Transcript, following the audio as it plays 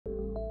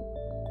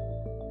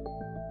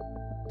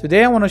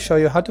Today I want to show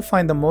you how to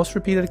find the most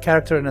repeated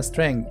character in a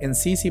string in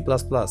C++.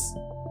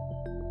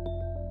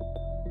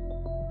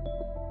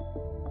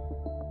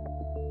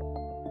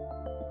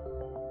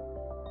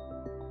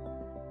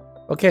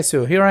 Okay,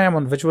 so here I am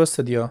on Visual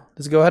Studio.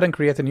 Let's go ahead and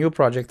create a new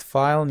project,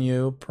 File,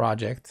 New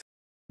Project.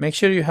 Make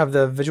sure you have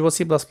the Visual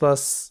C++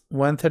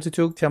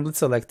 Win32 template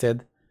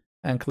selected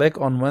and click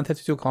on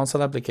Win32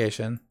 console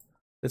application.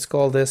 Let's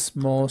call this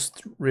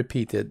most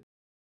repeated.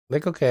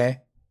 Click OK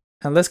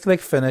and let's click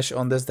finish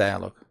on this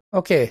dialog.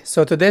 Okay,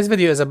 so today's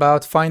video is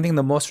about finding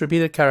the most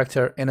repeated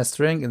character in a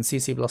string in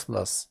C++.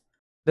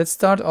 Let's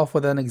start off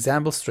with an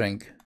example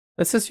string.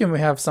 Let's assume we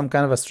have some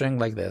kind of a string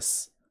like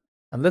this.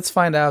 And let's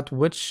find out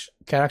which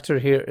character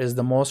here is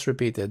the most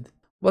repeated.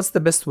 What's the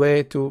best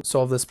way to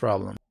solve this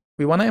problem?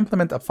 We want to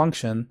implement a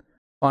function,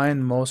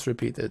 find most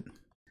repeated.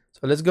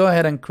 So let's go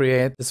ahead and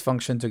create this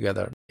function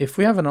together. If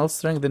we have an null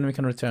string, then we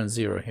can return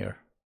 0 here.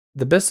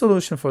 The best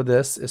solution for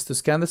this is to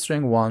scan the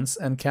string once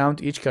and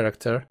count each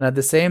character, and at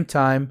the same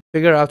time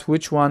figure out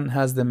which one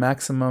has the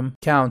maximum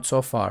count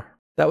so far.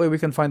 That way we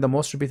can find the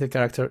most repeated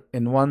character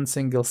in one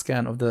single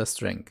scan of the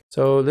string.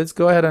 So let's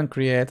go ahead and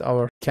create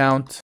our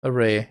count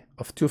array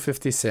of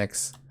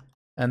 256,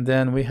 and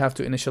then we have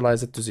to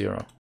initialize it to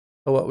 0.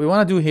 So what we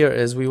want to do here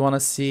is we want to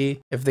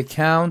see if the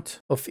count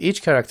of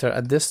each character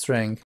at this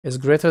string is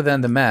greater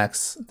than the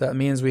max. That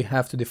means we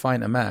have to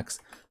define a max.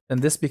 Then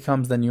this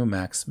becomes the new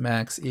max.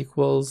 Max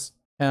equals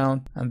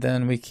count, and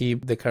then we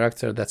keep the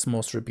character that's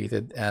most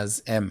repeated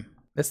as m.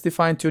 Let's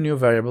define two new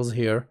variables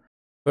here.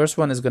 First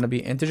one is going to be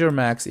integer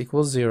max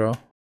equals 0,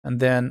 and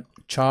then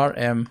char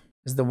m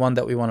is the one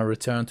that we want to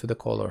return to the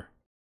caller.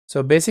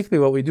 So basically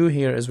what we do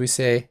here is we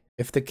say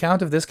if the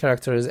count of this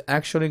character is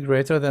actually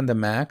greater than the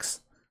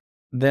max,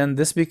 then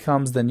this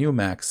becomes the new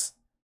max,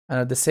 and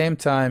at the same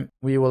time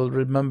we will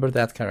remember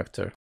that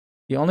character.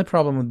 The only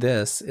problem with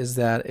this is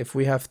that if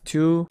we have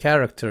two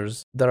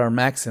characters that are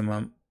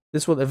maximum,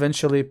 this will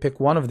eventually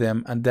pick one of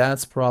them, and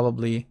that's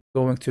probably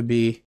going to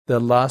be the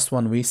last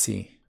one we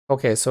see.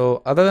 Okay,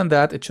 so other than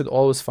that, it should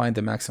always find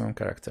the maximum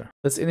character.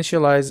 Let's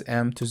initialize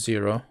m to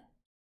 0,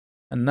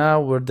 and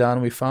now we're done.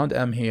 We found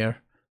m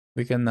here.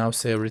 We can now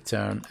say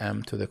return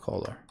m to the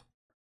caller.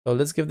 So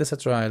let's give this a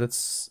try.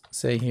 Let's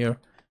say here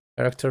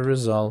character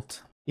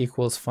result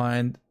equals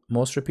find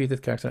most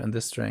repeated character in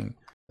this string.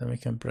 Then we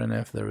can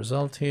printf the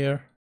result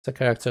here. It's a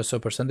character, so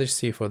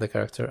 %c for the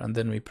character, and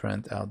then we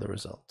print out the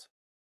result.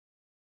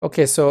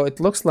 Okay, so it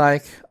looks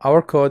like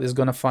our code is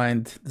going to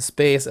find the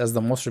space as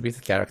the most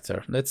repeated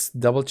character. Let's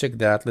double check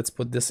that. Let's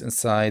put this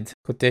inside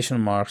quotation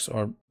marks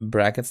or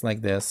brackets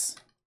like this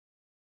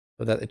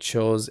so that it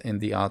shows in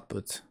the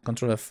output.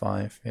 Control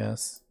F5,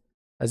 yes.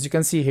 As you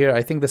can see here,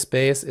 I think the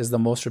space is the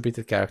most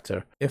repeated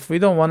character. If we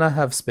don't want to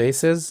have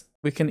spaces,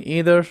 we can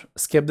either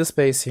skip the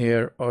space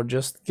here or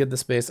just get the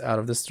space out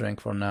of the string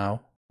for now.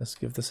 Let's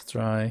give this a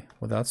try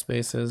without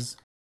spaces.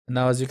 And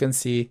now as you can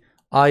see,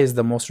 I is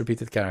the most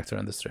repeated character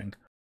in the string.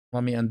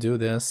 Let me undo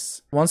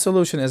this. One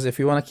solution is if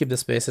you want to keep the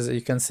spaces,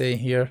 you can say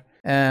here,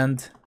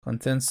 and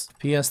contents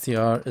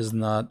pstr is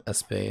not a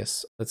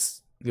space.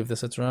 Let's give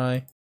this a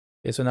try.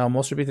 Okay, so now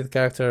most repeated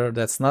character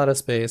that's not a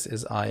space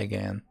is I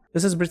again.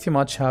 This is pretty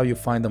much how you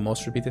find the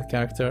most repeated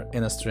character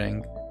in a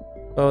string.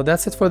 So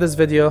that's it for this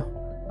video.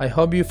 I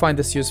hope you find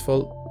this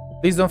useful.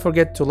 Please don't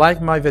forget to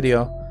like my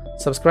video,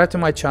 subscribe to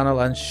my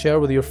channel, and share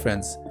with your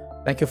friends.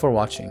 Thank you for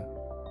watching.